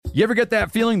You ever get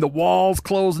that feeling the walls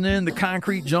closing in, the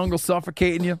concrete jungle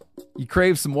suffocating you? You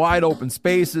crave some wide open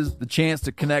spaces, the chance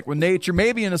to connect with nature,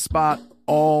 maybe in a spot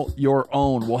all your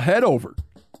own. Well, head over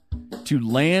to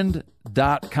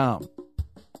land.com.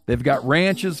 They've got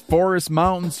ranches, forests,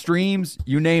 mountains, streams,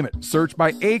 you name it. Search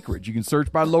by acreage. You can search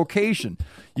by location.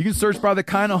 You can search by the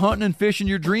kind of hunting and fishing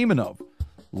you're dreaming of.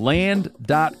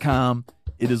 Land.com.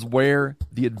 It is where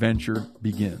the adventure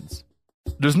begins.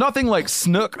 There's nothing like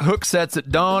snook hook sets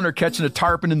at dawn or catching a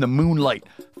tarpon in the moonlight.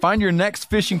 Find your next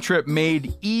fishing trip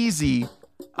made easy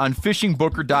on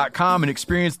fishingbooker.com and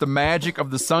experience the magic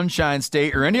of the Sunshine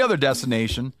State or any other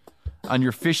destination on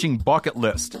your fishing bucket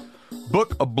list.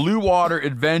 Book a blue water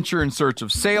adventure in search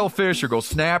of sailfish or go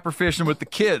snapper fishing with the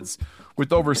kids.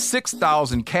 With over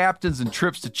 6,000 captains and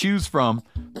trips to choose from,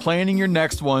 planning your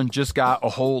next one just got a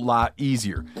whole lot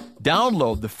easier.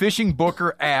 Download the Fishing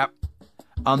Booker app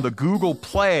on the Google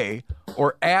Play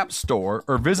or App Store,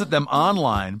 or visit them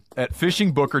online at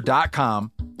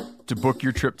fishingbooker.com to book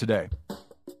your trip today.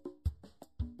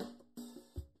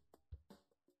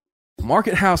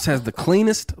 Market House has the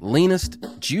cleanest, leanest,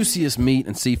 juiciest meat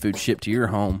and seafood shipped to your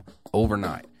home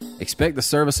overnight. Expect the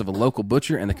service of a local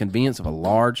butcher and the convenience of a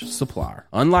large supplier.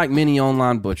 Unlike many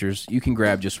online butchers, you can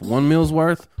grab just one meal's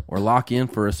worth or lock in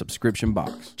for a subscription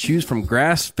box. Choose from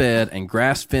grass-fed and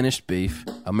grass-finished beef,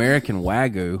 American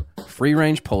Wagyu,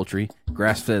 free-range poultry,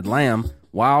 grass-fed lamb,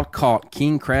 wild-caught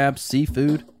king crab,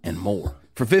 seafood, and more.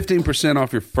 For 15%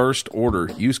 off your first order,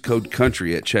 use code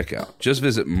COUNTRY at checkout. Just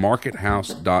visit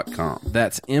markethouse.com.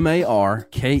 That's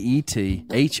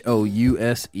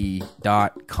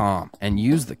markethouse.com and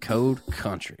use the code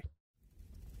COUNTRY.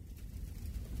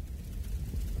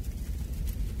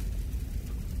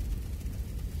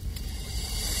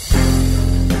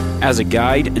 As a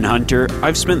guide and hunter,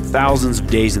 I've spent thousands of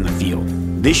days in the field.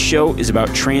 This show is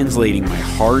about translating my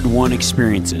hard-won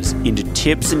experiences into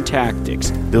tips and tactics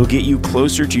that'll get you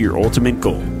closer to your ultimate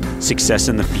goal, success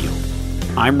in the field.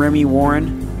 I'm Remy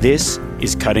Warren. This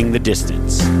is Cutting the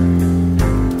Distance.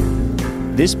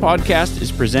 This podcast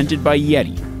is presented by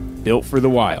Yeti, built for the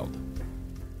wild.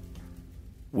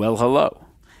 Well, hello,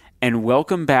 and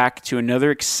welcome back to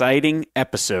another exciting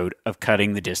episode of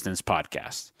Cutting the Distance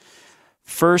podcast.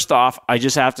 First off, I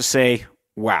just have to say,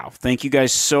 wow, thank you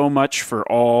guys so much for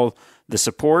all the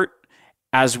support,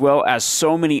 as well as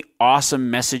so many awesome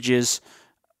messages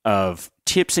of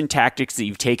tips and tactics that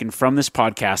you've taken from this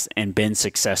podcast and been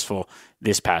successful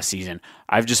this past season.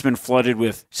 I've just been flooded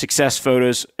with success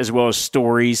photos as well as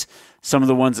stories. Some of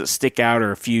the ones that stick out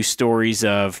are a few stories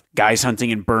of guys hunting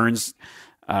in burns.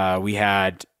 We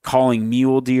had calling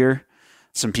mule deer.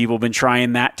 Some people have been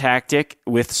trying that tactic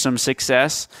with some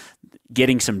success.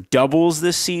 Getting some doubles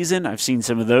this season. I've seen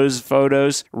some of those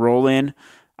photos roll in.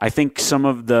 I think some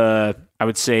of the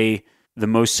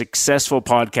most successful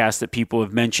podcasts that people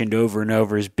have mentioned over and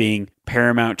over as being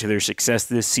paramount to their success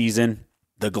this season,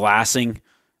 the glassing,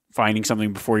 finding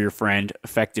something before your friend,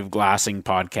 effective glassing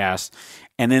podcast.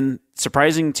 And then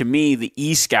surprising to me, the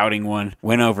e-scouting one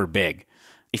went over big.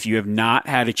 If you have not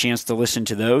had a chance to listen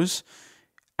to those,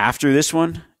 after this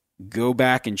one, go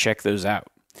back and check those out.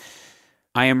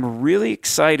 I am really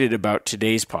excited about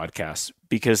today's podcast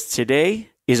because today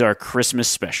is our Christmas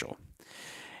special.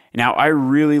 Now, I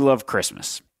really love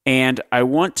Christmas, and I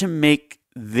want to make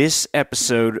this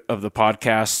episode of the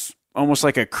podcast almost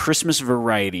like a Christmas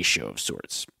variety show of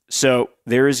sorts. So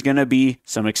there is going to be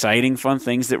some exciting, fun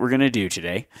things that we're going to do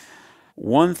today.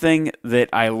 One thing that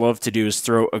I love to do is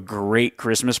throw a great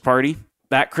Christmas party.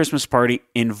 That Christmas party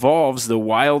involves the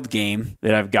wild game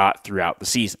that I've got throughout the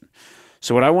season.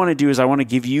 So what I want to do is I want to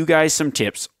give you guys some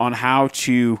tips on how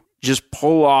to just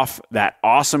pull off that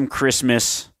awesome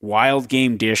Christmas wild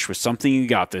game dish with something you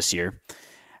got this year,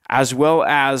 as well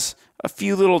as a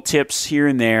few little tips here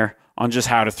and there on just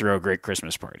how to throw a great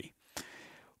Christmas party.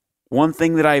 One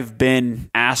thing that I've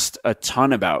been asked a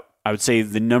ton about, I would say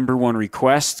the number one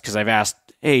request, because I've asked,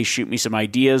 hey, shoot me some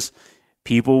ideas.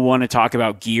 People want to talk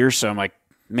about gear, so I'm like,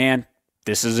 man,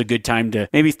 this is a good time to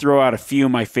maybe throw out a few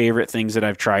of my favorite things that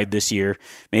I've tried this year.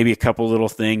 Maybe a couple little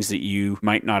things that you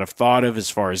might not have thought of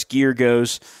as far as gear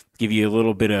goes. Give you a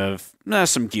little bit of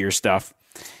some gear stuff.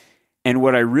 And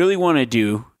what I really want to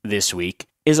do this week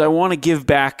is I want to give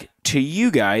back to you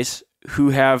guys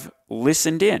who have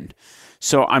listened in.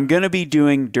 So I'm going to be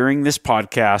doing during this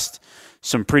podcast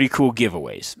some pretty cool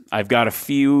giveaways. I've got a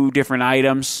few different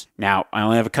items. Now, I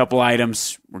only have a couple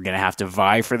items. We're going to have to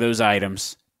vie for those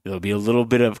items. There'll be a little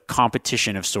bit of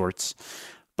competition of sorts,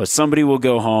 but somebody will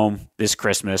go home this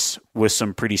Christmas with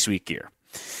some pretty sweet gear.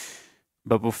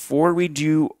 But before we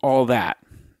do all that,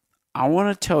 I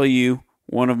want to tell you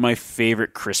one of my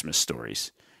favorite Christmas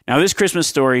stories. Now, this Christmas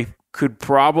Story could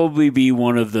probably be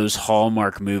one of those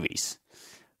Hallmark movies.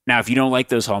 Now, if you don't like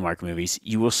those Hallmark movies,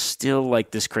 you will still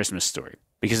like this Christmas Story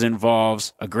because it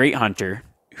involves a great hunter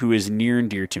who is near and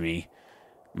dear to me,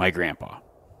 my grandpa.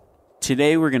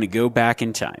 Today, we're going to go back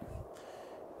in time.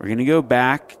 We're going to go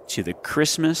back to the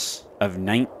Christmas of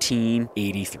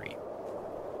 1983.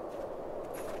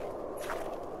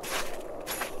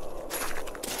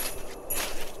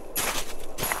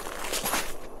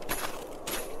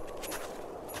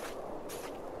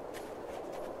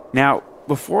 Now,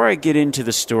 before I get into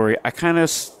the story, I kind of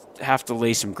have to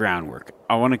lay some groundwork.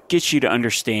 I want to get you to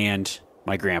understand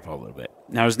my grandpa a little bit.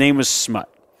 Now, his name was Smut.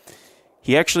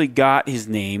 He actually got his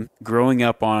name growing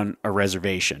up on a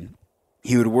reservation.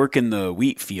 He would work in the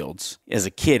wheat fields as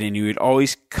a kid, and he would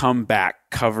always come back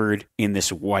covered in this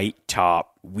white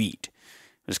top wheat.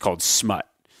 It was called smut.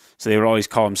 So they would always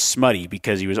call him Smutty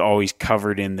because he was always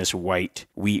covered in this white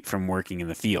wheat from working in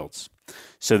the fields.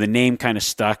 So the name kind of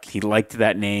stuck. He liked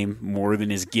that name more than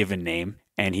his given name,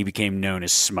 and he became known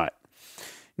as Smut.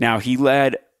 Now, he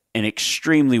led an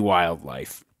extremely wild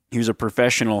life. He was a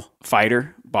professional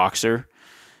fighter, boxer,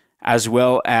 as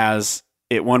well as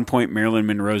at one point Marilyn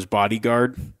Monroe's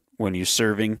bodyguard when he was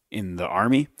serving in the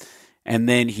Army. And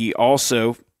then he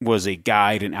also was a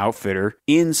guide and outfitter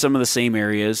in some of the same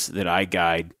areas that I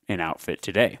guide and outfit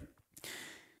today.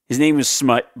 His name was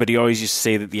Smut, but he always used to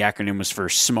say that the acronym was for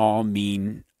small,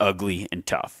 mean, ugly, and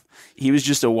tough. He was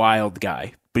just a wild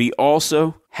guy, but he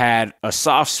also had a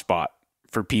soft spot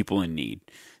for people in need.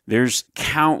 There's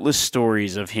countless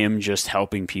stories of him just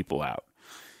helping people out.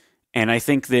 And I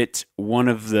think that one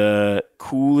of the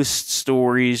coolest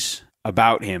stories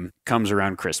about him comes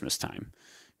around Christmas time,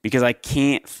 because I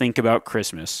can't think about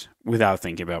Christmas without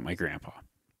thinking about my grandpa.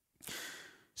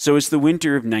 So it's the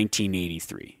winter of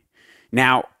 1983.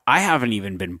 Now, I haven't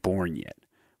even been born yet,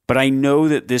 but I know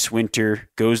that this winter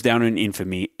goes down in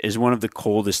infamy as one of the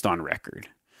coldest on record.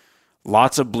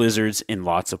 Lots of blizzards in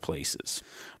lots of places.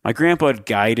 My grandpa had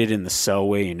guided in the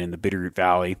Selway and in the Bitterroot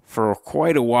Valley for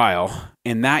quite a while,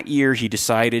 and that year he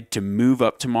decided to move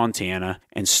up to Montana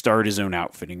and start his own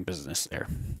outfitting business there.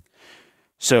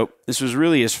 So this was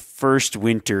really his first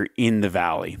winter in the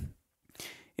valley.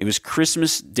 It was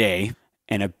Christmas Day,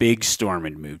 and a big storm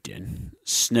had moved in,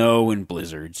 snow and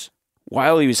blizzards.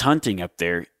 While he was hunting up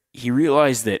there, he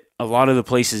realized that a lot of the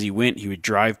places he went, he would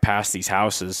drive past these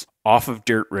houses off of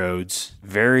dirt roads,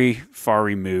 very far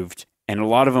removed, and a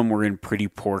lot of them were in pretty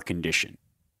poor condition.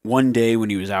 One day when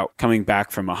he was out coming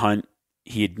back from a hunt,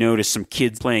 he had noticed some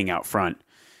kids playing out front.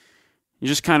 He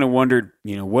just kind of wondered,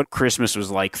 what Christmas was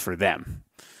like for them.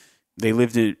 They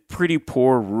lived in a pretty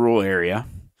poor rural area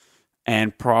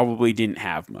and probably didn't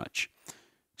have much.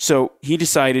 So he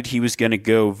decided he was going to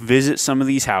go visit some of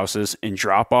these houses and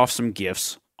drop off some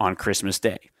gifts on Christmas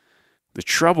Day. The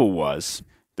trouble was,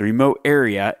 the remote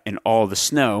area and all the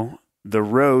snow, the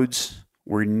roads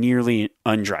were nearly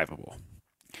undrivable.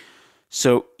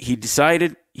 So he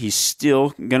decided he's still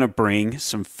going to bring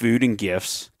some food and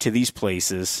gifts to these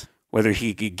places, whether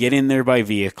he could get in there by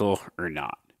vehicle or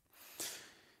not.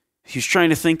 He was trying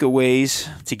to think of ways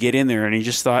to get in there, and he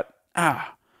just thought,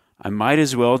 I might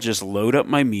as well just load up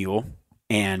my mule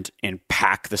and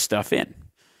pack the stuff in.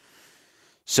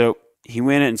 So he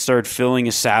went and started filling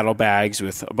his saddlebags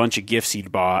with a bunch of gifts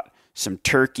he'd bought, some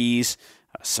turkeys,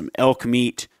 some elk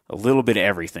meat, a little bit of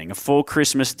everything, a full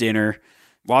Christmas dinner,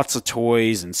 lots of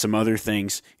toys and some other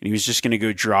things. And he was just going to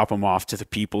go drop them off to the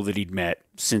people that he'd met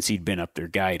since he'd been up there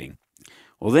guiding.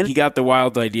 Well, then he got the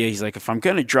wild idea. He's like, if I'm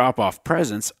going to drop off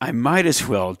presents, I might as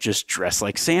well just dress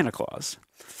like Santa Claus.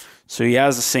 So he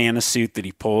has a Santa suit that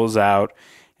he pulls out,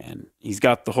 and he's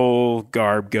got the whole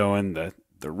garb going, the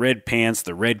red pants,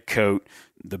 the red coat,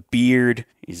 the beard.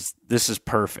 This is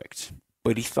perfect.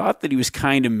 But he thought that he was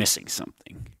kind of missing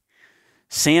something.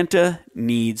 Santa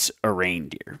needs a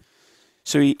reindeer.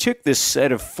 So he took this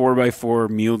set of 4x4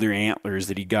 mule deer antlers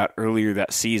that he got earlier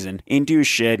that season into his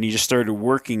shed, and he just started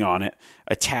working on it,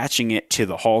 attaching it to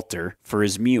the halter for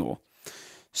his mule.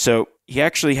 So he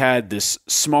actually had this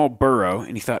small burro,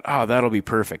 and he thought, that'll be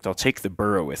perfect. I'll take the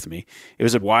burro with me. It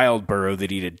was a wild burro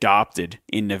that he'd adopted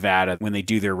in Nevada when they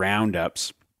do their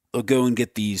roundups. They'll go and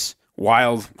get these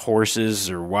wild horses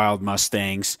or wild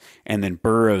Mustangs and then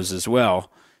burros as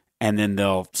well, and then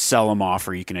they'll sell them off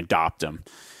or you can adopt them.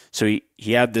 So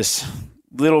he had this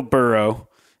little burro,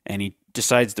 and he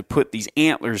decides to put these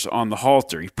antlers on the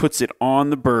halter. He puts it on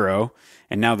the burro,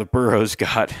 and now the burro's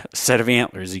got a set of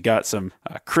antlers. He got some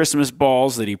Christmas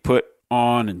balls that he put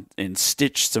on and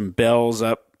stitched some bells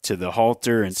up to the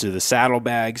halter and to the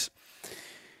saddlebags.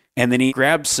 And then he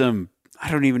grabbed some,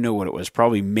 I don't even know what it was,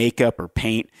 probably makeup or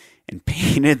paint, and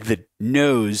painted the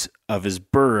nose of his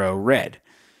burro red.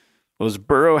 Well, his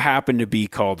burro happened to be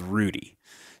called Rudy.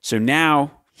 So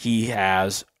now he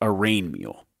has a rain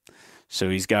mule. So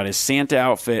he's got his Santa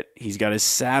outfit, he's got his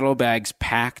saddlebags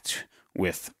packed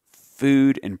with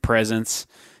food and presents,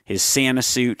 his Santa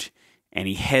suit, and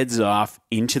he heads off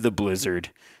into the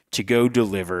blizzard to go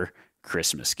deliver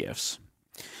Christmas gifts.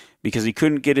 Because he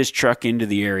couldn't get his truck into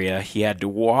the area, he had to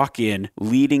walk in,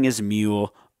 leading his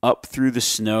mule up through the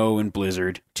snow and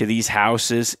blizzard to these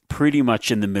houses pretty much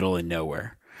in the middle of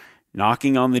nowhere.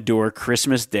 Knocking on the door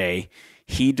Christmas Day,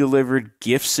 he delivered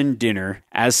gifts and dinner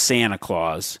as Santa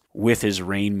Claus with his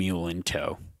rain mule in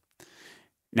tow.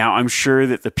 Now, I'm sure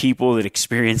that the people that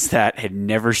experienced that had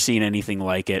never seen anything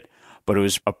like it, but it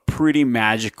was a pretty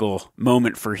magical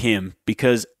moment for him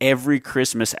because every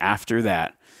Christmas after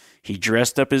that, he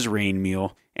dressed up his rain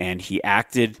mule and he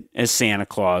acted as Santa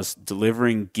Claus,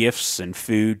 delivering gifts and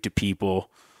food to people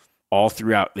all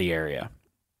throughout the area.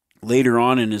 Later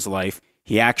on in his life,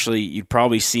 you'd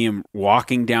probably see him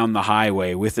walking down the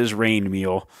highway with his rain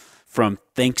mule from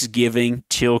Thanksgiving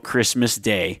till Christmas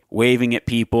Day, waving at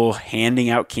people, handing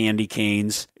out candy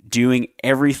canes, doing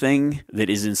everything that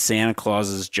is in Santa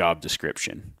Claus's job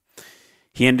description.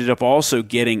 He ended up also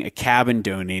getting a cabin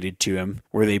donated to him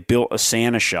where they built a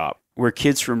Santa shop where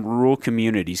kids from rural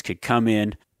communities could come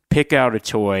in, pick out a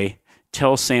toy,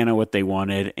 tell Santa what they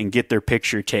wanted, and get their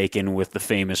picture taken with the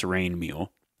famous rain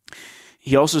mule.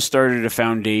 He also started a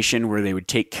foundation where they would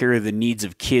take care of the needs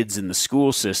of kids in the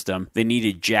school system that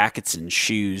needed jackets and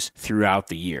shoes throughout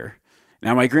the year.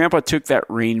 Now, my grandpa took that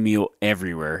rain mule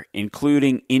everywhere,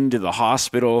 including into the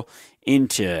hospital,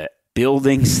 into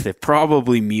buildings that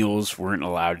probably mules weren't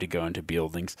allowed to go into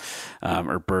buildings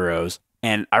or burros.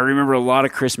 And I remember a lot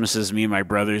of Christmases, me and my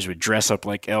brothers would dress up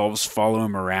like elves, follow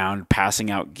him around, passing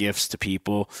out gifts to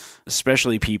people,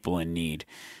 especially people in need.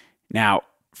 Now,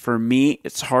 for me,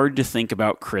 it's hard to think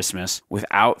about Christmas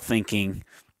without thinking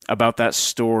about that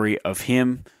story of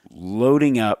him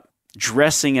loading up,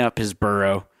 dressing up his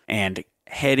burro, and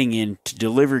heading in to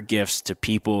deliver gifts to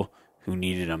people who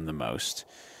needed them the most.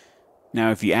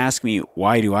 Now, if you ask me,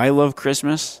 why do I love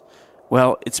Christmas?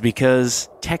 Well, it's because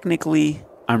technically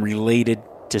I'm related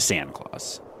to Santa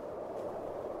Claus.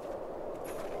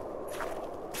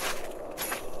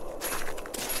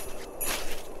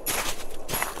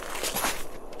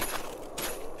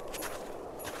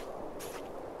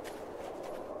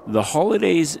 The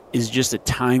holidays is just a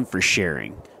time for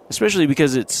sharing, especially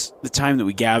because it's the time that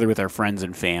we gather with our friends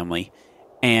and family,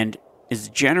 and it's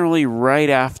generally right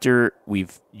after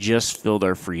we've just filled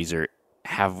our freezer,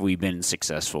 have we been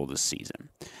successful this season.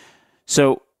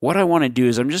 So what I want to do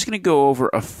is I'm just going to go over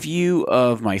a few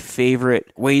of my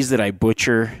favorite ways that I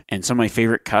butcher and some of my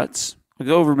favorite cuts. I'll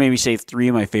go over maybe say 3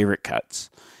 of my favorite cuts,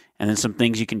 and then some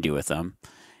things you can do with them.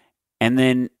 And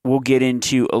then we'll get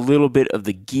into a little bit of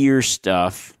the gear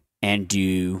stuff and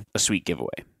do a sweet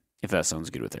giveaway, if that sounds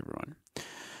good with everyone.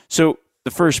 So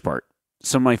the first part,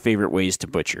 some of my favorite ways to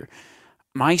butcher.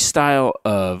 My style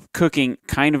of cooking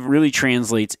kind of really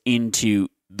translates into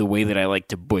the way that I like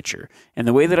to butcher. And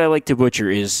the way that I like to butcher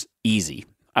is easy.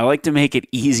 I like to make it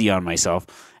easy on myself,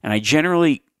 and I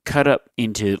generally cut up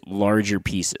into larger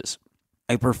pieces.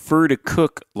 I prefer to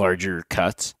cook larger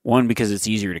cuts. One, because it's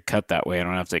easier to cut that way. I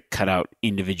don't have to cut out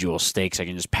individual steaks. I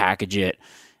can just package it,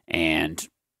 and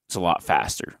it's a lot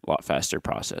faster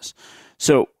process.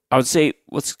 So I would say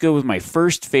let's go with my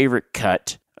first favorite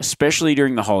cut, especially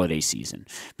during the holiday season.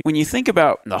 When you think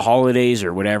about the holidays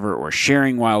or whatever, or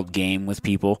sharing wild game with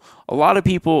people, a lot of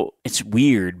people, it's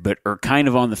weird, but are kind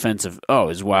of on the fence of, oh,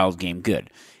 is wild game good?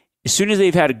 As soon as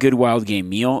they've had a good wild game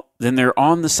meal, then they're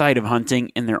on the side of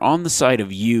hunting, and they're on the side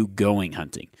of you going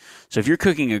hunting. So if you're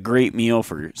cooking a great meal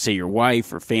for, say, your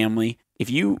wife or family, if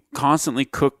you constantly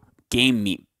cook game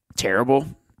meat terrible,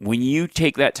 when you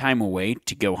take that time away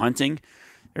to go hunting,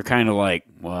 they're kind of like,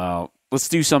 well, let's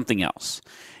do something else.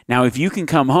 Now, if you can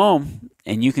come home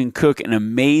and you can cook an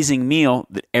amazing meal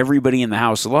that everybody in the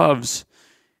house loves,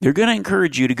 they're going to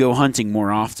encourage you to go hunting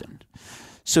more often.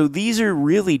 So these are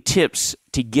really tips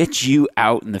to get you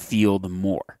out in the field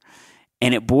more.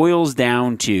 And it boils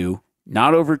down to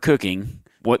not overcooking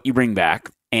what you bring back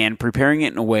and preparing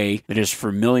it in a way that is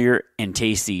familiar and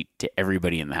tasty to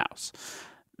everybody in the house.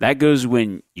 That goes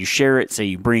when you share it. Say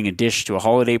you bring a dish to a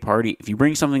holiday party. If you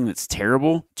bring something that's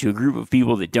terrible to a group of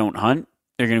people that don't hunt,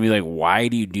 they're going to be like, why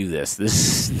do you do this?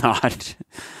 This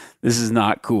is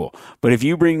not cool. But if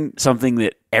you bring something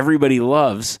that everybody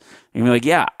loves, you're like,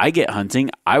 yeah, I get hunting.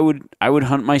 I would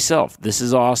hunt myself. This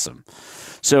is awesome.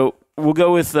 So we'll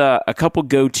go with a couple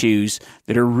go-tos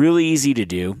that are really easy to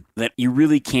do that you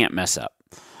really can't mess up.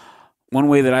 one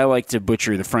way that I like to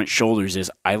butcher the front shoulders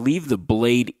is I leave the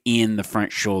blade in the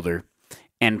front shoulder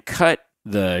and cut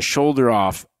the shoulder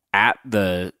off at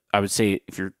I would say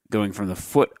if you're going from the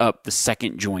foot up, the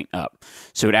second joint up.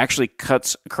 So it actually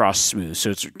cuts across smooth. So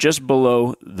it's just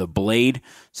below the blade.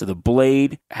 So the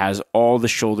blade has all the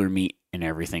shoulder meat and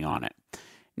everything on it.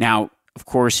 Now, of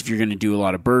course, if you're going to do a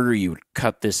lot of burger, you would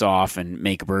cut this off and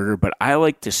make a burger. But I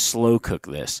like to slow cook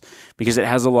this because it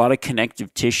has a lot of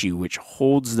connective tissue, which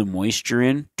holds the moisture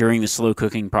in during the slow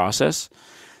cooking process.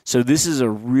 So this is a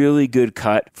really good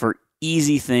cut for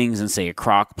easy things in, say, a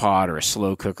crock pot or a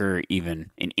slow cooker, or even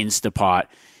an Instapot.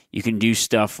 You can do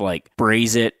stuff like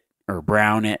braise it or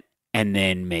brown it and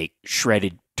then make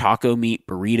shredded taco meat,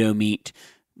 burrito meat,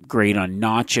 great on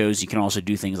nachos. You can also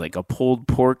do things like a pulled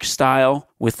pork style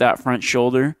with that front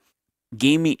shoulder.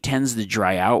 Game meat tends to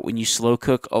dry out when you slow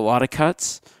cook a lot of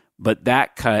cuts, but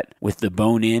that cut with the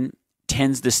bone in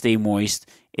tends to stay moist.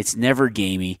 It's never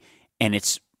gamey, and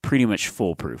it's pretty much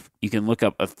foolproof. You can look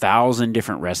up 1,000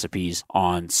 different recipes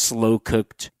on slow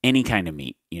cooked any kind of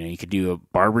meat. You could do a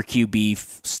barbecue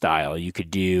beef style.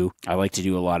 I like to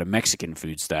do a lot of Mexican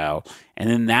food style. And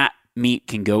then that meat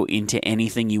can go into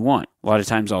anything you want. A lot of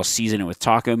times I'll season it with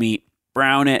taco meat,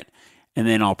 brown it, and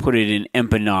then I'll put it in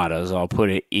empanadas. I'll put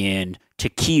it in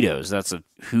taquitos.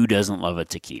 Who doesn't love a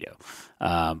taquito?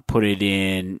 Put it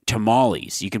in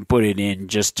tamales. You can put it in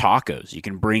just tacos. You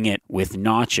can bring it with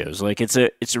nachos. Like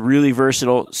it's really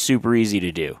versatile, super easy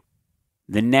to do.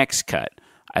 The next cut.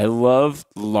 I love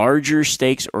larger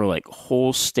steaks or like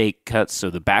whole steak cuts. So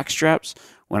the back straps,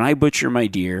 when I butcher my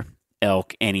deer,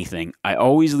 elk, anything, I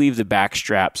always leave the back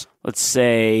straps, let's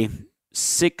say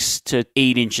 6 to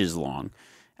 8 inches long,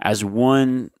 as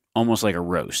one, almost like a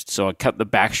roast. So I cut the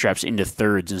back straps into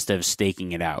thirds instead of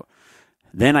staking it out.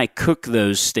 Then I cook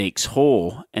those steaks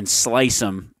whole and slice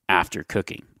them after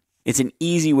cooking. It's an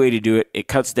easy way to do it. It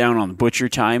cuts down on butcher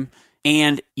time,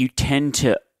 and you tend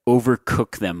to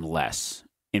overcook them less,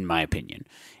 in my opinion.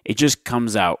 It just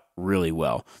comes out really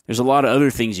well. There's a lot of other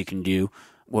things you can do.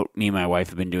 What me and my wife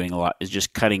have been doing a lot is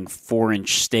just cutting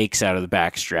 4-inch steaks out of the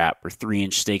back strap or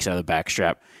 3-inch steaks out of the back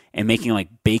strap and making like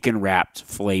bacon-wrapped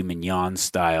filet mignon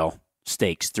style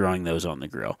steaks, throwing those on the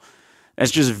grill.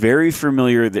 That's just very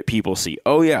familiar that people see,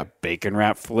 oh yeah,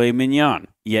 bacon-wrapped filet mignon,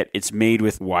 yet it's made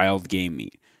with wild game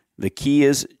meat. The key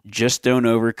is just don't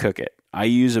overcook it. I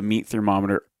use a meat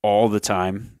thermometer all the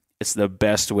time. It's the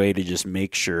best way to just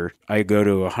make sure. I go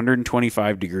to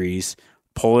 125 degrees,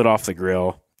 pull it off the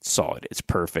grill, solid. It's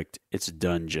perfect. It's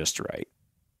done just right.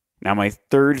 Now, my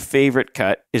third favorite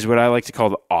cut is what I like to call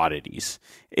the oddities.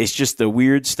 It's just the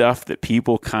weird stuff that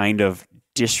people kind of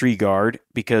disregard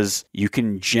because you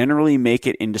can generally make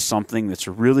it into something that's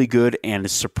really good and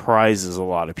surprises a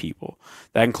lot of people.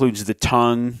 That includes the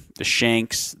tongue, the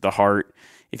shanks, the heart.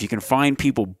 If you can find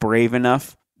people brave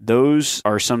enough, those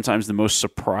are sometimes the most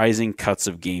surprising cuts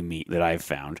of game meat that I've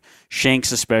found.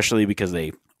 Shanks especially because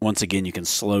they, once again, you can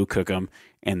slow cook them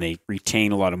and they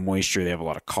retain a lot of moisture. They have a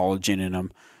lot of collagen in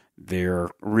them. They're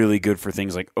really good for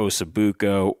things like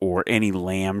ossobuco or any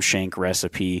lamb shank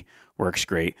recipe. Works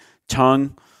great.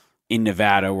 Tongue, in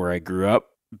Nevada where I grew up,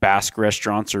 Basque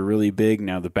restaurants are really big.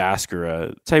 Now the Basque are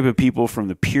a type of people from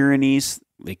the Pyrenees.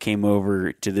 They came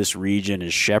over to this region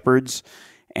as shepherds,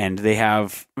 and they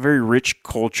have a very rich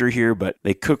culture here, but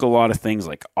they cook a lot of things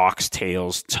like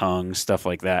oxtails, tongue, stuff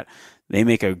like that. They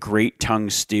make a great tongue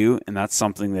stew, and that's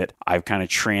something that I've kind of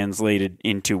translated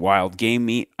into wild game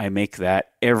meat. I make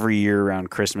that every year around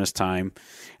Christmas time.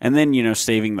 And then,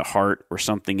 saving the heart or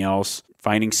something else,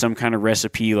 finding some kind of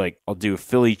recipe, like I'll do a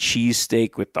Philly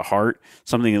cheesesteak with the heart,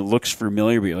 something that looks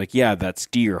familiar, but you're like, yeah, that's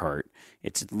deer heart.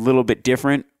 It's a little bit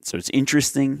different, so it's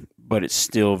interesting, but it's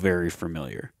still very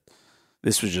familiar.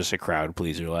 This was just a crowd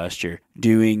pleaser last year.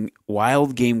 Doing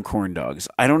wild game corn dogs.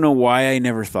 I don't know why I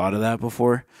never thought of that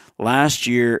before. Last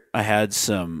year, I had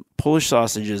some Polish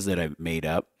sausages that I made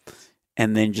up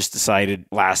and then just decided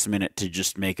last minute to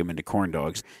just make them into corn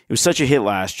dogs. It was such a hit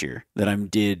last year that I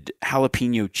did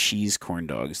jalapeno cheese corn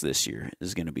dogs this year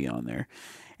is going to be on there.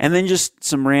 And then just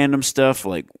some random stuff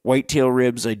like whitetail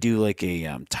ribs. I do like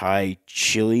a Thai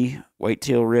chili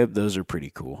whitetail rib. Those are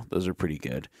pretty cool. Those are pretty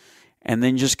good. And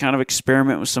then just kind of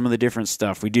experiment with some of the different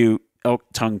stuff. We do elk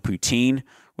tongue poutine,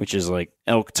 which is like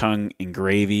elk tongue in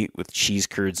gravy with cheese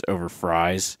curds over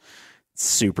fries. It's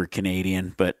super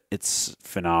Canadian, but it's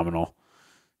phenomenal.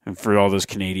 And for all those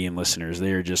Canadian listeners,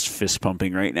 they are just fist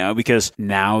pumping right now because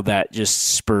now that just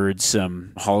spurred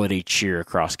some holiday cheer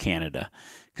across Canada.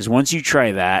 Because once you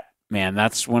try that, man,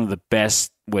 that's one of the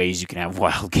best ways you can have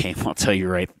wild game. I'll tell you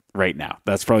right now.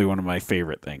 That's probably one of my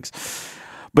favorite things.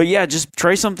 But yeah, just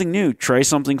try something new. Try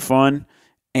something fun.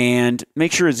 And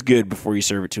make sure it's good before you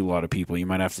serve it to a lot of people. You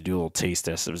might have to do a little taste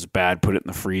test. If it's bad, put it in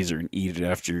the freezer and eat it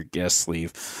after your guests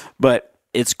leave. But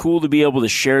it's cool to be able to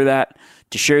share that,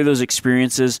 to share those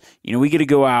experiences. You know, we get to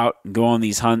go out and go on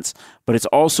these hunts, but it's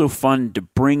also fun to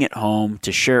bring it home,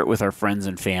 to share it with our friends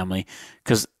and family,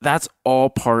 because that's all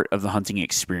part of the hunting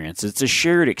experience. It's a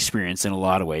shared experience in a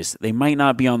lot of ways. They might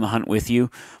not be on the hunt with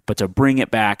you, but to bring it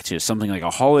back to something like a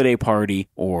holiday party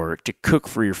or to cook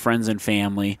for your friends and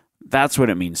family, that's what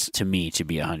it means to me to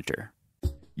be a hunter.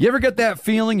 You ever get that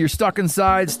feeling you're stuck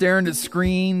inside staring at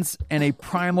screens and a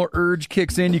primal urge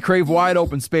kicks in? You crave wide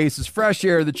open spaces, fresh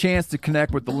air, the chance to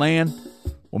connect with the land.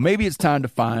 Well, maybe it's time to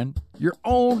find your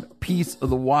own piece of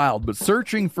the wild, but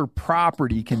searching for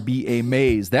property can be a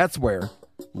maze. That's where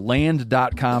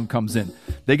Land.com comes in.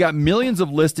 They got millions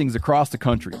of listings across the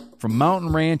country, from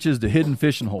mountain ranches to hidden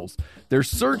fishing holes. Their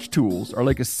search tools are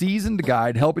like a seasoned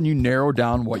guide helping you narrow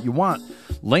down what you want.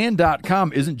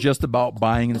 Land.com isn't just about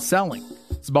buying and selling.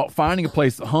 It's about finding a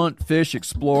place to hunt, fish,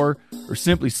 explore, or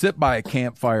simply sit by a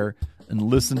campfire and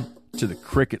listen to the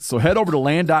crickets. So head over to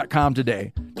Land.com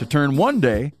today to turn one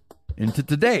day into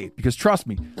today, because trust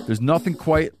me, there's nothing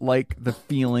quite like the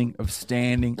feeling of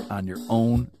standing on your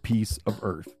own piece of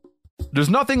earth. There's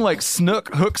nothing like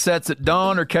snook hook sets at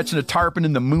dawn or catching a tarpon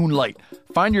in the moonlight.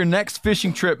 Find your next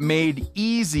fishing trip made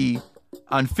easy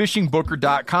on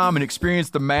fishingbooker.com and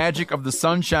experience the magic of the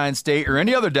Sunshine State or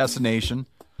any other destination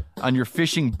on your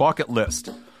fishing bucket list.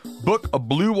 Book a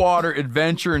blue water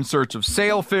adventure in search of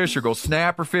sailfish or go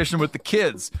snapper fishing with the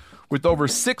kids. With over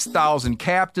 6,000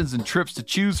 captains and trips to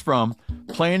choose from,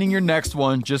 planning your next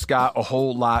one just got a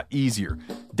whole lot easier.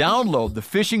 Download the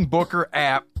Fishing Booker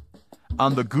app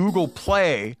on the Google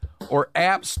Play or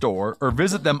App Store, or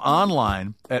visit them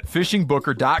online at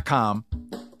fishingbooker.com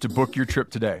to book your trip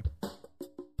today.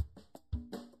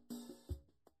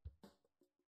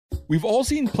 We've all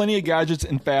seen plenty of gadgets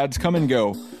and fads come and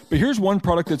go, but here's one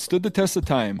product that stood the test of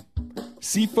time: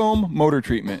 Seafoam Motor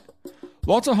Treatment.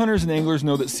 Lots of hunters and anglers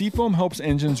know that Seafoam helps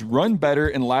engines run better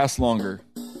and last longer.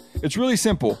 It's really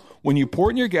simple. When you pour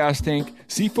it in your gas tank,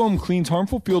 Seafoam cleans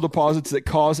harmful fuel deposits that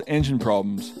cause engine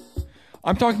problems.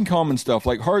 I'm talking common stuff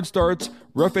like hard starts,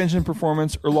 rough engine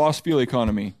performance, or lost fuel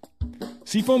economy.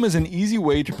 Seafoam is an easy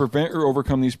way to prevent or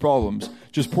overcome these problems.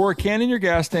 Just pour a can in your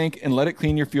gas tank and let it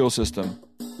clean your fuel system.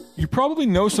 You probably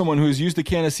know someone who has used a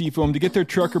can of Seafoam to get their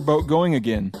truck or boat going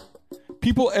again.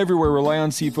 People everywhere rely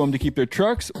on Seafoam to keep their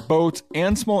trucks, boats,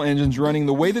 and small engines running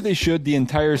the way that they should the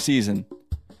entire season.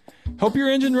 Help your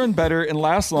engine run better and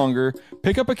last longer.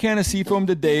 Pick up a can of Seafoam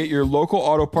today at your local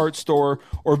auto parts store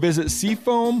or visit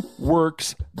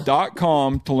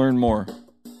seafoamworks.com to learn more.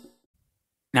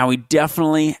 Now, we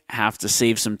definitely have to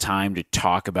save some time to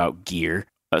talk about gear,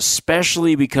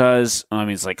 especially because,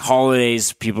 it's like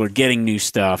holidays, people are getting new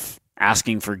stuff,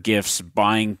 asking for gifts,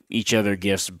 buying each other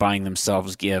gifts, buying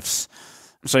themselves gifts.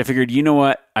 So I figured, you know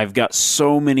what? I've got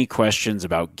so many questions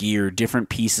about gear, different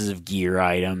pieces of gear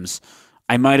items.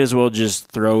 I might as well just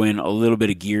throw in a little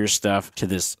bit of gear stuff to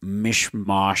this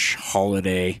mishmash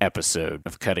holiday episode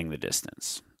of Cutting the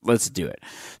Distance. Let's do it.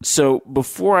 So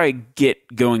before I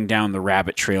get going down the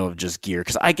rabbit trail of just gear,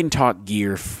 because I can talk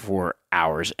gear for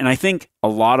hours, and I think a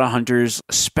lot of hunters,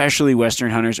 especially Western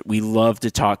hunters, we love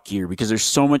to talk gear because there's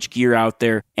so much gear out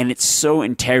there, and it's so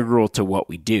integral to what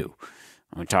we do.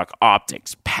 We talk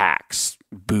optics, packs,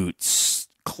 boots,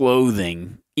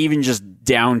 clothing, even just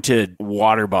down to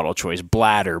water bottle choice,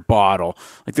 bladder, bottle.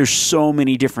 Like there's so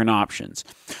many different options.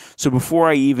 So before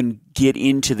I even get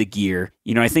into the gear,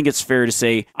 I think it's fair to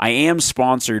say I am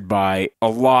sponsored by a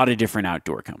lot of different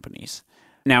outdoor companies.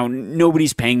 Now,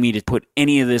 nobody's paying me to put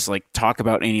any of this, talk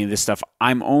about any of this stuff.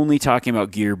 I'm only talking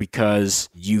about gear because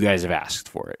you guys have asked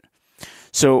for it.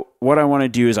 So what I want to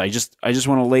do is I just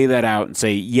want to lay that out and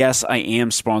say, yes, I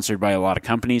am sponsored by a lot of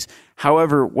companies.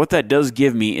 However, what that does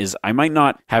give me is I might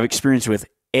not have experience with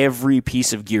every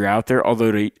piece of gear out there,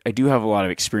 although I do have a lot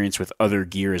of experience with other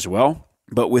gear as well.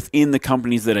 But within the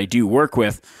companies that I do work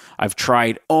with, I've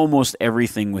tried almost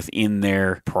everything within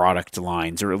their product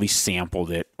lines, or at least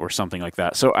sampled it or something like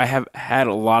that. So I have had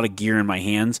a lot of gear in my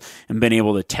hands and been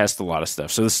able to test a lot of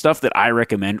stuff. So the stuff that I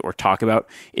recommend or talk about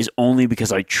is only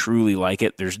because I truly like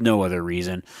it. There's no other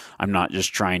reason. I'm not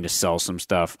just trying to sell some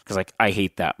stuff, because I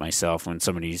hate that myself when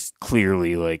somebody's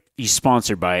clearly he's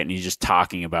sponsored by it and he's just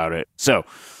talking about it. So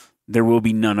there will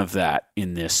be none of that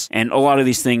in this. And a lot of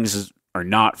these things are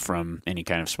not from any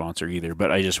kind of sponsor either,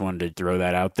 but I just wanted to throw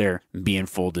that out there and be in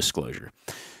full disclosure.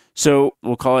 So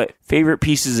we'll call it favorite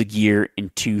pieces of gear in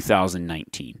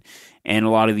 2019. And a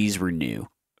lot of these were new.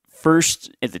 First,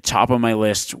 at the top of my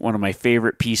list, one of my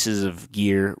favorite pieces of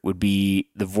gear would be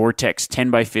the Vortex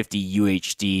 10x50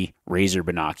 UHD Razor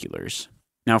binoculars.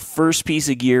 Now, first piece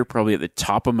of gear, probably at the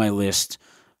top of my list,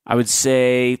 I would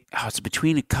say it's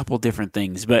between a couple different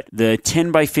things, but the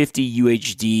 10x50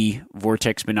 UHD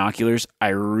Vortex binoculars I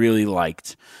really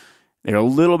liked. They're a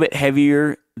little bit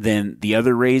heavier than the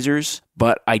other razors,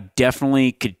 but I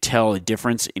definitely could tell a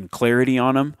difference in clarity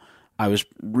on them. I was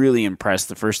really impressed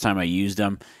the first time I used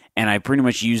them, and I pretty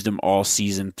much used them all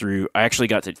season through. I actually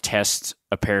got to test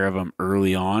a pair of them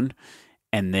early on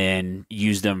and then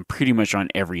used them pretty much on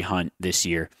every hunt this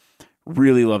year.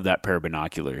 Really love that pair of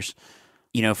binoculars.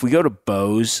 If we go to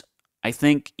bows, I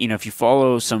think, if you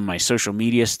follow some of my social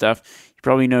media stuff, you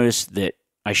probably noticed that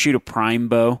I shoot a prime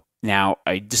bow. Now,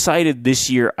 I decided this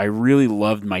year I really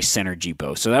loved my Synergy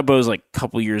bow. So that bow is like a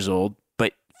couple years old.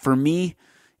 But for me,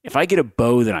 if I get a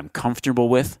bow that I'm comfortable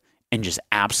with and just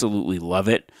absolutely love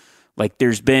it, like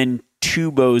there's been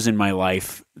 2 bows in my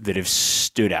life that have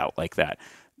stood out like that.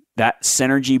 That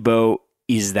Synergy bow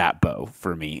is that bow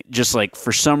for me. Just like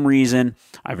for some reason,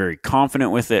 I'm very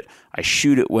confident with it. I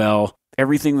shoot it well.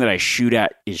 Everything that I shoot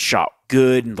at is shot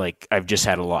good. Like I've just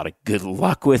had a lot of good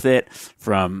luck with it,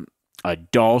 from a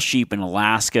doll sheep in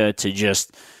Alaska to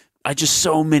just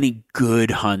so many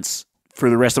good hunts. For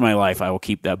the rest of my life, I will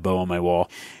keep that bow on my wall.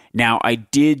 Now, I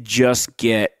did just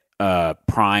get a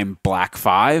Prime Black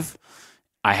 5.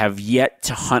 I have yet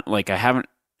to hunt, I haven't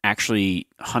actually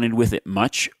hunted with it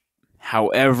much.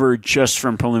 However, just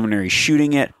from preliminary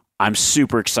shooting it, I'm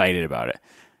super excited about it.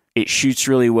 It shoots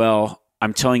really well.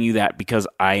 I'm telling you that because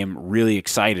I am really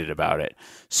excited about it.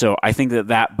 So I think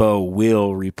that bow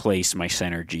will replace my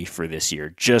Synergy for this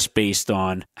year, just based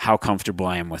on how comfortable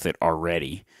I am with it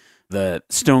already. The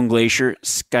Stone Glacier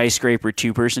Skyscraper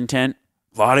 2-person tent.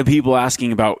 A lot of people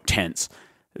asking about tents.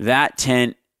 That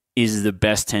tent is the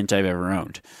best tent I've ever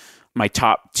owned. My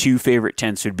top 2 favorite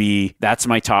tents would be, that's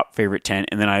my top favorite tent,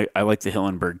 and then I like the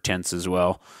Hillenberg tents as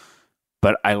well.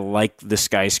 But I like the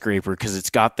Skyscraper because it's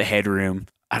got the headroom.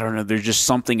 I don't know, there's just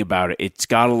something about it. It's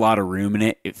got a lot of room in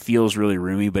it. It feels really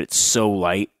roomy, but it's so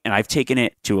light. And I've taken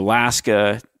it to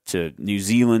Alaska, to New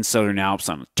Zealand, Southern Alps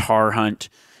on a tar hunt.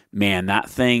 Man, that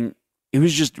thing, it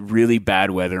was just really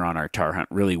bad weather on our tar hunt,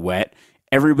 really wet.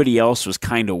 Everybody else was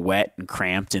kind of wet and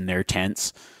cramped in their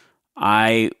tents.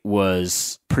 I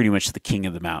was pretty much the king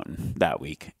of the mountain that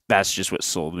week. That's just what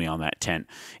sold me on that tent.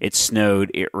 It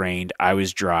snowed, it rained, I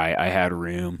was dry, I had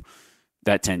room.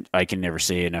 That tent, I can never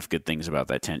say enough good things about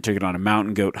that tent. Took it on a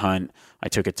mountain goat hunt. I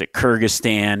took it to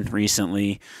Kyrgyzstan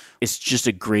recently. It's just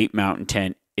a great mountain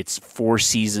tent. It's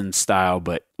 4-season style,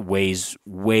 but weighs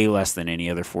way less than any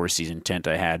other 4-season tent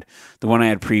I had. The one I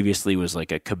had previously was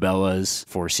like a Cabela's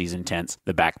 4-season tent,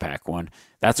 the backpack one.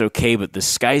 That's okay, but the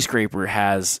Skyscraper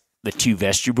has the 2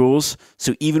 vestibules.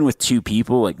 So even with 2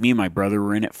 people, like me and my brother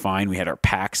were in it fine. We had our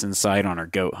packs inside on our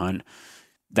goat hunt.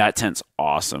 That tent's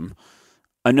awesome.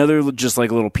 Another just like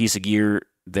a little piece of gear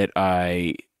that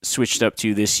I switched up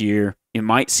to this year, it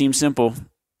might seem simple.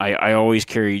 I always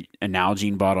carry a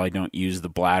Nalgene bottle. I don't use the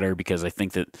bladder because I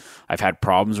think that I've had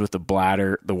problems with the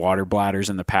water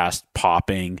bladders in the past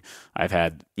popping. I've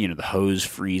had, the hose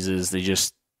freezes. They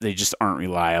just aren't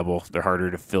reliable. They're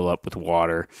harder to fill up with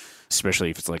water,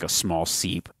 especially if it's like a small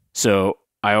seep. So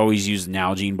I always use the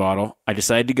Nalgene bottle. I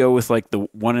decided to go with like the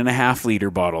 1.5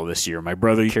 liter bottle this year. My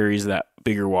brother carries that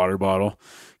bigger water bottle,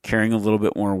 carrying a little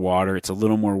bit more water. It's a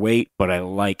little more weight, but I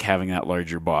like having that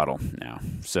larger bottle now.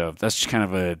 So that's just kind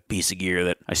of a piece of gear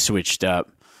that I switched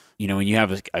up. When you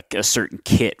have a certain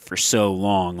kit for so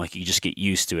long, like you just get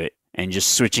used to it. And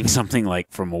just switching something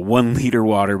like from a 1 liter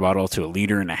water bottle to 1.5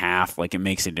 liters, like it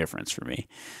makes a difference for me.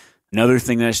 Another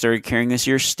thing that I started carrying this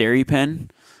year, SteriPen.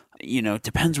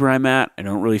 Depends where I'm at. I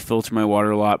don't really filter my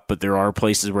water a lot, but there are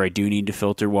places where I do need to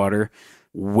filter water.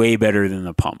 Way better than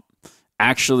the pump.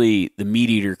 Actually, the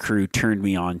Meat Eater crew turned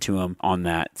me on to them on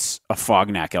that, a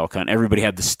Fognac elk hunt. Everybody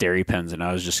had the SteriPens, and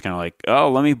I was just kind of like,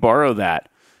 oh, let me borrow that.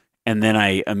 And then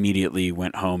I immediately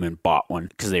went home and bought one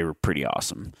because they were pretty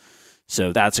awesome.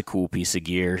 So that's a cool piece of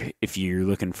gear. If you're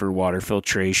looking for water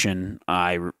filtration,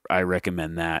 I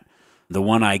recommend that. The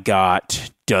one I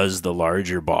got does the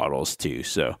larger bottles too,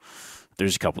 so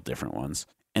there's a couple different ones.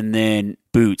 And then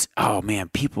boots. Oh man,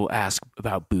 people ask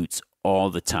about boots all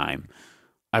the time.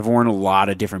 I've worn a lot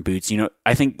of different boots.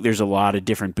 I think there's a lot of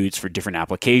different boots for different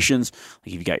applications.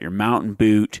 Like you've got your mountain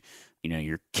boot,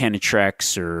 your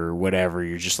Kenetrex or whatever.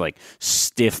 You're just like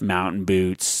stiff mountain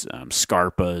boots,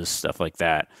 Scarpas, stuff like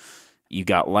that. You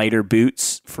got lighter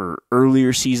boots for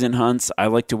earlier season hunts. I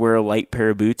like to wear a light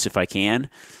pair of boots if I can.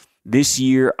 This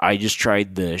year, I just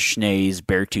tried the Schnee's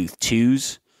Beartooth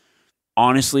 2s.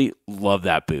 Honestly, love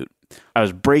that boot. I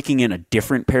was breaking in a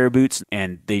different pair of boots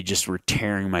and they just were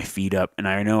tearing my feet up. And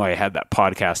I know I had that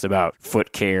podcast about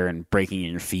foot care and breaking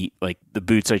in your feet. Like the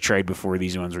boots I tried before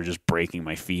these ones were just breaking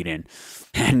my feet in.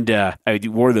 And I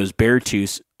wore those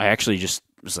Beartooths. I actually just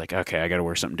was like, okay, I got to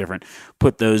wear something different.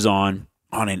 Put those on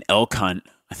an elk hunt.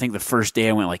 I think the first day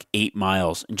I went like 8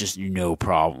 miles and just no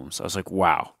problems. I was like,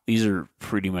 wow, these are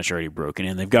pretty much already broken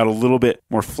in. They've got a little bit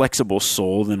more flexible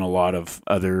sole than a lot of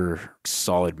other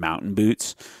solid mountain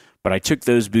boots. But I took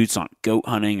those boots on goat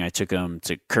hunting. I took them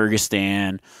to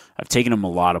Kyrgyzstan. I've taken them a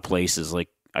lot of places. Like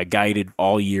I guided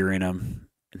all year in them.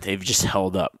 And they've just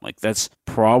held up. Like that's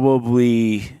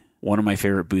probably one of my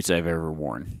favorite boots I've ever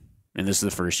worn. And this is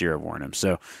the first year I've worn them.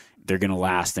 So they're going to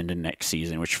last into next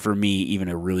season, which for me, even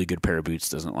a really good pair of boots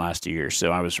doesn't last a year.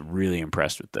 So I was really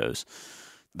impressed with those.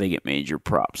 They get major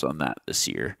props on that this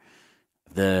year.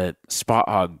 The Spot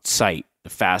Hogg sight, the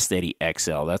Fast Eddie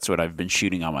XL, that's what I've been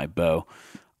shooting on my bow.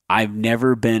 I've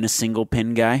never been a single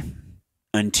pin guy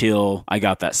until I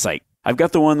got that sight. I've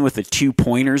got the one with the 2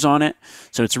 pointers on it.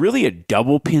 So it's really a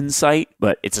double pin sight,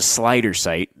 but it's a slider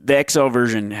sight. The XL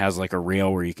version has like a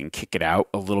rail where you can kick it out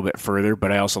a little bit further,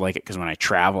 but I also like it because when I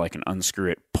travel, I can unscrew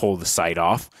it, pull the sight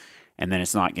off, and then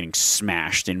it's not getting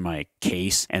smashed in my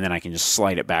case, and then I can just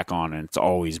slide it back on, and it's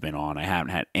always been on. I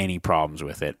haven't had any problems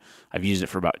with it. I've used it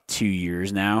for about 2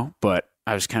 years now, but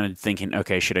I was kind of thinking,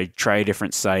 okay, should I try a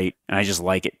different sight? And I just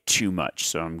like it too much,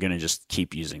 so I'm going to just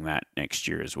keep using that next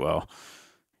year as well.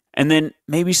 And then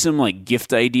maybe some like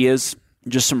gift ideas,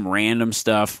 just some random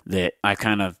stuff that I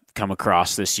kind of come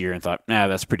across this year and thought,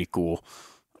 that's pretty cool.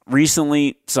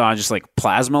 Recently saw just like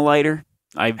plasma lighter.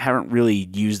 I haven't really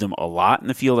used them a lot in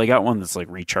the field. I got one that's like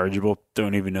rechargeable.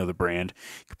 Don't even know the brand.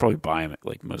 You could probably buy them at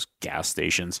like most gas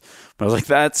stations. But I was like,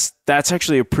 that's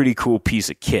actually a pretty cool piece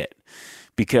of kit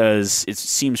because it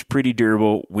seems pretty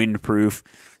durable, windproof,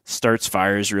 starts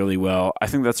fires really well. I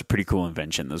think that's a pretty cool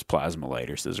invention, those plasma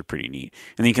lighters. Those are pretty neat.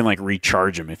 And then you can like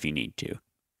recharge them if you need to.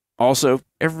 Also,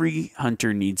 every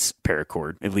hunter needs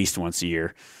paracord at least once a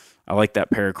year. I like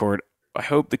that paracord. I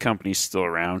hope the company's still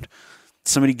around.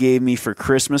 Somebody gave me for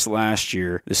Christmas last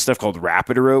year this stuff called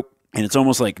Rapid Rope, and it's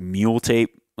almost like mule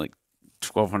tape, like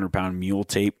 1,200-pound mule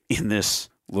tape in this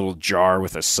little jar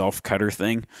with a self-cutter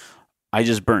thing. I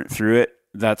just burnt through it.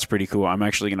 That's pretty cool. I'm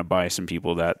actually going to buy some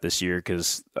people that this year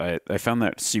because I found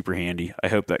that super handy. I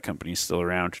hope that company's still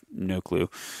around. No clue.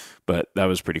 But that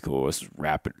was pretty cool. It was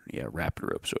Rapid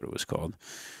Rope's what it was called.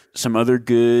 Some other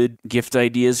good gift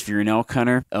ideas if you're an elk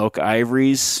hunter. Elk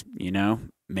ivories,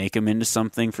 make them into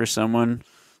something for someone.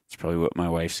 It's probably what my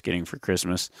wife's getting for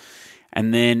Christmas.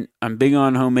 And then I'm big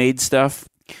on homemade stuff.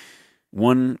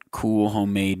 One cool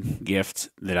homemade gift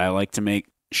that I like to make,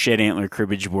 shed antler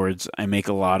cribbage boards. I make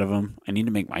a lot of them. I need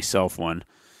to make myself one.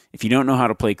 If you don't know how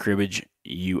to play cribbage,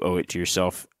 you owe it to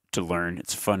yourself to learn.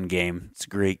 It's a fun game. It's a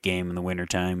great game in the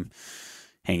wintertime,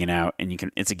 hanging out,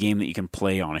 and it's a game that you can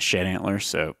play on a shed antler,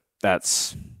 so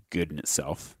that's good in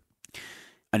itself.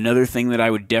 Another thing that I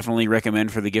would definitely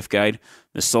recommend for the gift guide,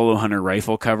 the Solo Hunter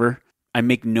rifle cover. I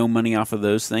make no money off of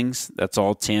those things. That's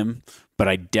all Tim, but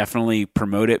I definitely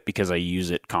promote it because I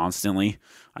use it constantly.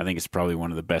 I think it's probably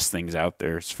one of the best things out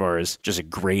there as far as just a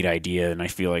great idea, and I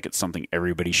feel like it's something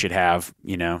everybody should have.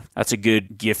 That's a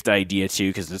good gift idea too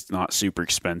because it's not super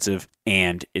expensive,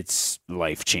 and it's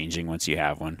life-changing once you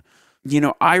have one.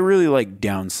 I really like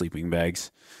down sleeping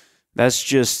bags. That's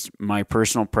just my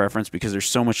personal preference because they're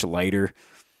so much lighter.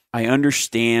 I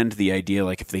understand the idea,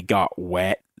 like if they got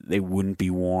wet, they wouldn't be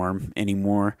warm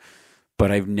anymore,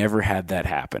 but I've never had that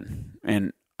happen.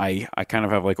 And I kind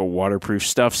of have like a waterproof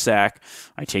stuff sack.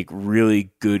 I take really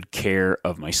good care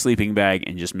of my sleeping bag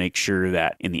and just make sure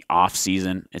that in the off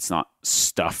season, it's not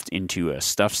stuffed into a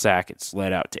stuff sack. It's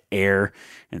let out to air,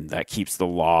 and that keeps the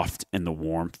loft and the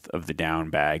warmth of the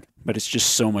down bag. But it's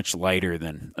just so much lighter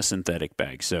than a synthetic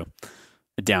bag. So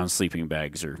down sleeping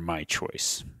bags are my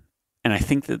choice. And I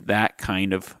think that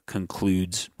kind of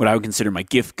concludes what I would consider my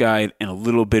gift guide and a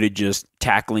little bit of just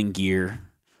tackling gear.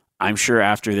 I'm sure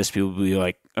after this, people will be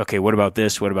like, okay, what about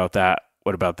this? What about that?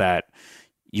 What about that?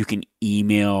 You can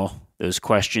email those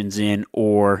questions in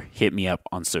or hit me up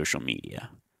on social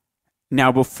media.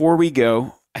 Now, before we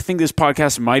go, I think this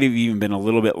podcast might have even been a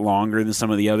little bit longer than some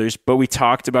of the others, but we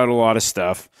talked about a lot of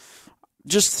stuff.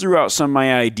 Just threw out some of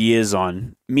my ideas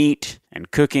on meat and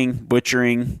cooking,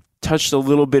 butchering, touched a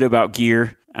little bit about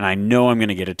gear, and I know I'm going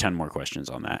to get a ton more questions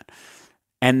on that.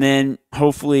 And then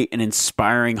hopefully an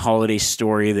inspiring holiday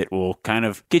story that will kind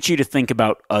of get you to think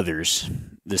about others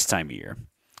this time of year.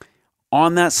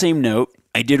 On that same note,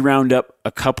 I did round up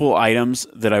a couple items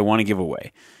that I want to give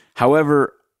away.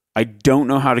 However, I don't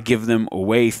know how to give them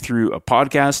away through a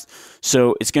podcast,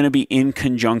 so it's going to be in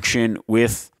conjunction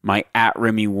with my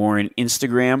 @RemyWarren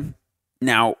Instagram.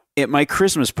 Now, at my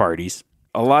Christmas parties,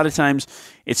 a lot of times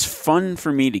it's fun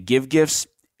for me to give gifts.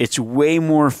 It's way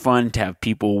more fun to have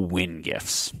people win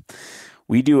gifts.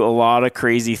 We do a lot of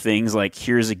crazy things like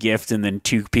here's a gift and then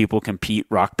two people compete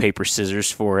rock, paper, scissors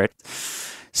for it.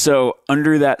 So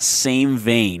under that same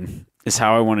vein is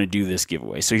how I want to do this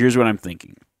giveaway. So here's what I'm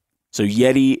thinking. So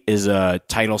Yeti is a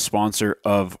title sponsor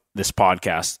of this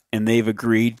podcast, and they've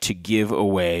agreed to give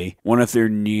away one of their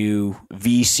new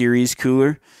V-Series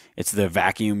cooler. It's the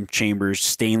vacuum chambers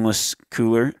stainless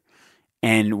cooler,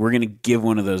 and we're going to give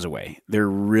one of those away. They're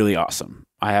really awesome.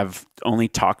 I have only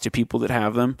talked to people that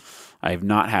have them. I have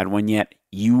not had one yet.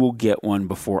 You will get one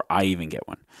before I even get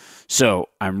one. So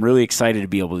I'm really excited to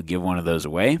be able to give one of those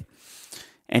away.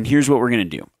 And here's what we're going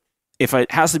to do. If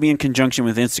it has to be in conjunction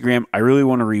with Instagram, I really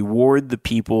want to reward the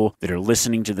people that are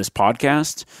listening to this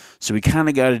podcast. So we kind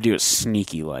of got to do it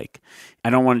sneaky like.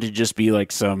 I don't want it to just be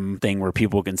like something where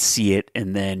people can see it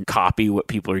and then copy what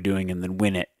people are doing and then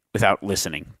win it without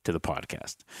listening to the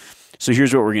podcast. So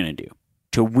here's what we're going to do.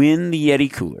 To win the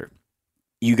Yeti cooler,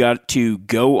 you got to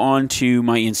go onto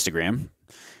my Instagram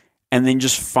and then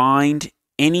just find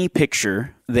any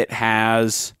picture that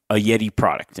has a Yeti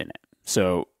product in it.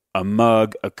 So a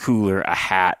mug, a cooler, a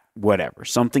hat, whatever,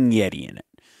 something Yeti in it.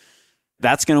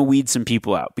 That's going to weed some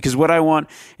people out, because what I want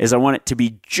is I want it to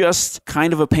be just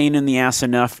kind of a pain in the ass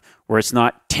enough where it's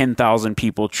not 10,000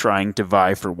 people trying to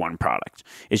vie for one product.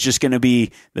 It's just going to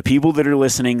be the people that are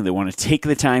listening that want to take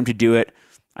the time to do it.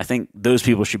 I think those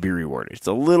people should be rewarded. It's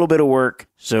a little bit of work,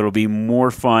 so it'll be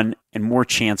more fun and more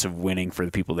chance of winning for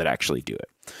the people that actually do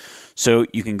it. So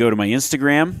you can go to my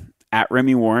Instagram,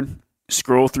 @RemyWarren,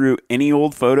 scroll through any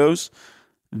old photos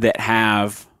that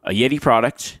have a Yeti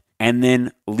product, and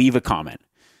then leave a comment.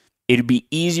 It'd be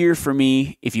easier for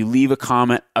me if you leave a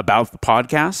comment about the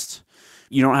podcast.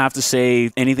 You don't have to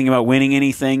say anything about winning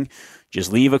anything.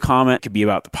 Just leave a comment. It could be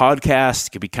about the podcast.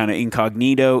 It could be kind of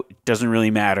incognito. It doesn't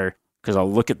really matter, because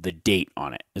I'll look at the date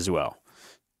on it as well.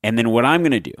 And then what I'm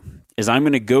going to do is I'm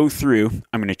going to go through,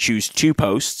 I'm going to choose 2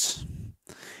 posts,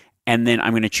 and then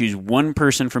I'm going to choose one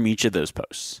person from each of those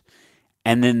posts.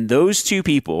 And then those 2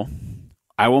 people,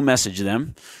 I will message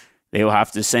them. They will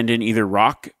have to send in either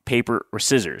rock, paper, or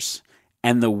scissors.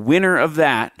 And the winner of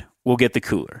that will get the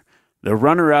cooler. The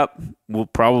runner-up will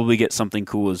probably get something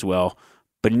cool as well,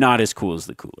 but not as cool as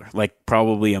the cooler, like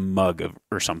probably a mug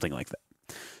or something like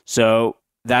that. So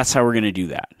that's how we're going to do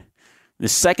that. The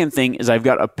second thing is I've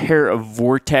got a pair of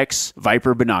Vortex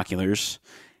Viper binoculars,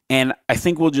 and I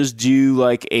think we'll just do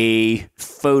like a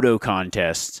photo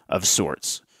contest of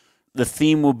sorts. The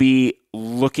theme will be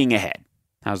looking ahead.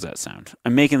 How's that sound?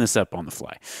 I'm making this up on the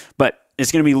fly, but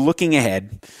it's going to be looking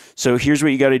ahead. So here's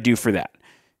what you got to do for that.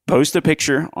 Post a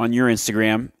picture on your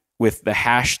Instagram with the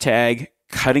hashtag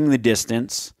cutting the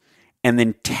distance, and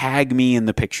then tag me in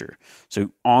the picture.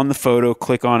 So on the photo,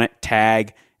 click on it,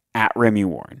 tag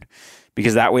 @RemyWarren,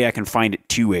 because that way I can find it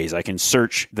 2 ways. I can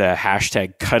search the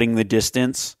hashtag cutting the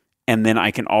distance, and then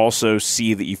I can also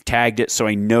see that you've tagged it, so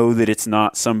I know that it's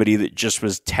not somebody that just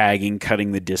was tagging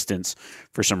cutting the distance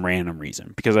for some random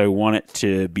reason, because I want it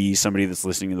to be somebody that's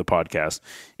listening to the podcast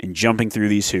and jumping through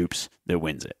these hoops that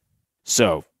wins it.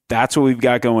 So that's what we've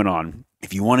got going on.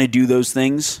 If you want to do those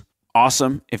things,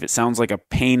 awesome. If it sounds like a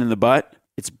pain in the butt,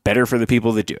 it's better for the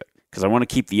people that do it, because I want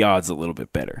to keep the odds a little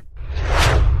bit better.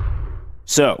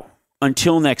 So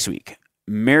until next week,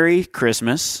 Merry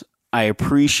Christmas. I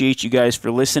appreciate you guys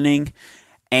for listening.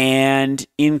 And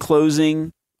in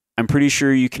closing, I'm pretty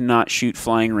sure you cannot shoot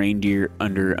flying reindeer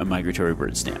under a migratory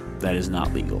bird stamp. That is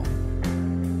not legal.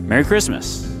 Merry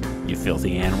Christmas, you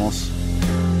filthy animals.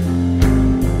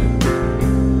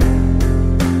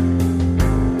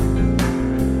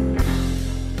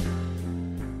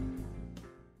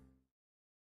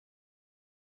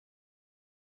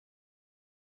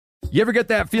 You ever get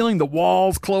that feeling the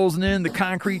walls closing in, the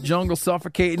concrete jungle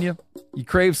suffocating you? You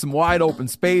crave some wide open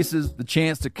spaces, the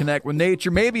chance to connect with nature,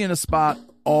 maybe in a spot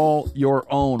all your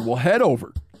own. Well, head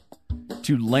over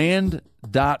to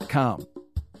land.com.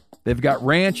 They've got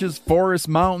ranches, forests,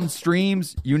 mountains,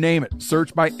 streams, you name it.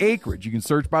 Search by acreage. You can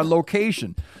search by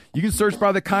location. You can search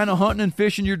by the kind of hunting and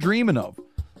fishing you're dreaming of.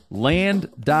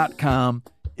 Land.com.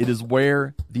 It is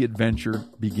where the adventure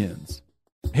begins.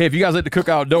 Hey, if you guys like to cook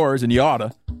outdoors, and you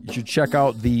oughta, you should check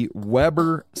out the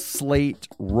Weber Slate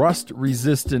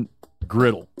rust-resistant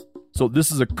griddle. So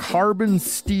this is a carbon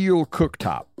steel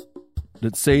cooktop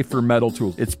that's safe for metal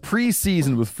tools. It's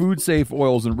pre-seasoned with food-safe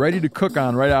oils and ready to cook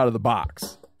on right out of the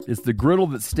box. It's the griddle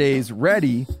that stays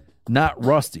ready not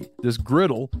rusty. This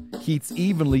griddle heats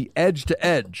evenly edge to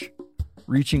edge,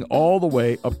 reaching all the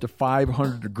way up to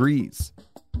 500 degrees.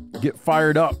 Get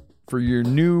fired up for your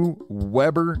new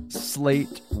Weber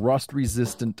Slate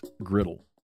rust-resistant griddle.